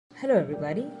Hello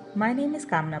everybody, my name is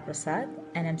Kamna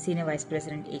and I'm Senior Vice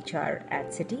President HR at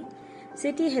Citi.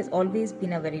 Citi has always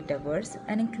been a very diverse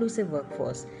and inclusive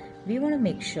workforce. We want to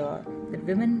make sure that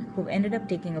women who've ended up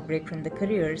taking a break from their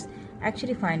careers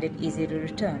actually find it easy to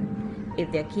return.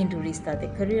 If they're keen to restart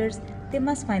their careers, they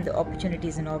must find the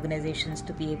opportunities in organizations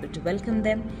to be able to welcome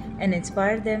them and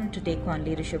inspire them to take on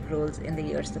leadership roles in the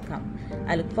years to come.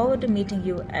 I look forward to meeting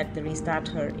you at the Restart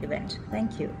Her event.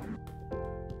 Thank you.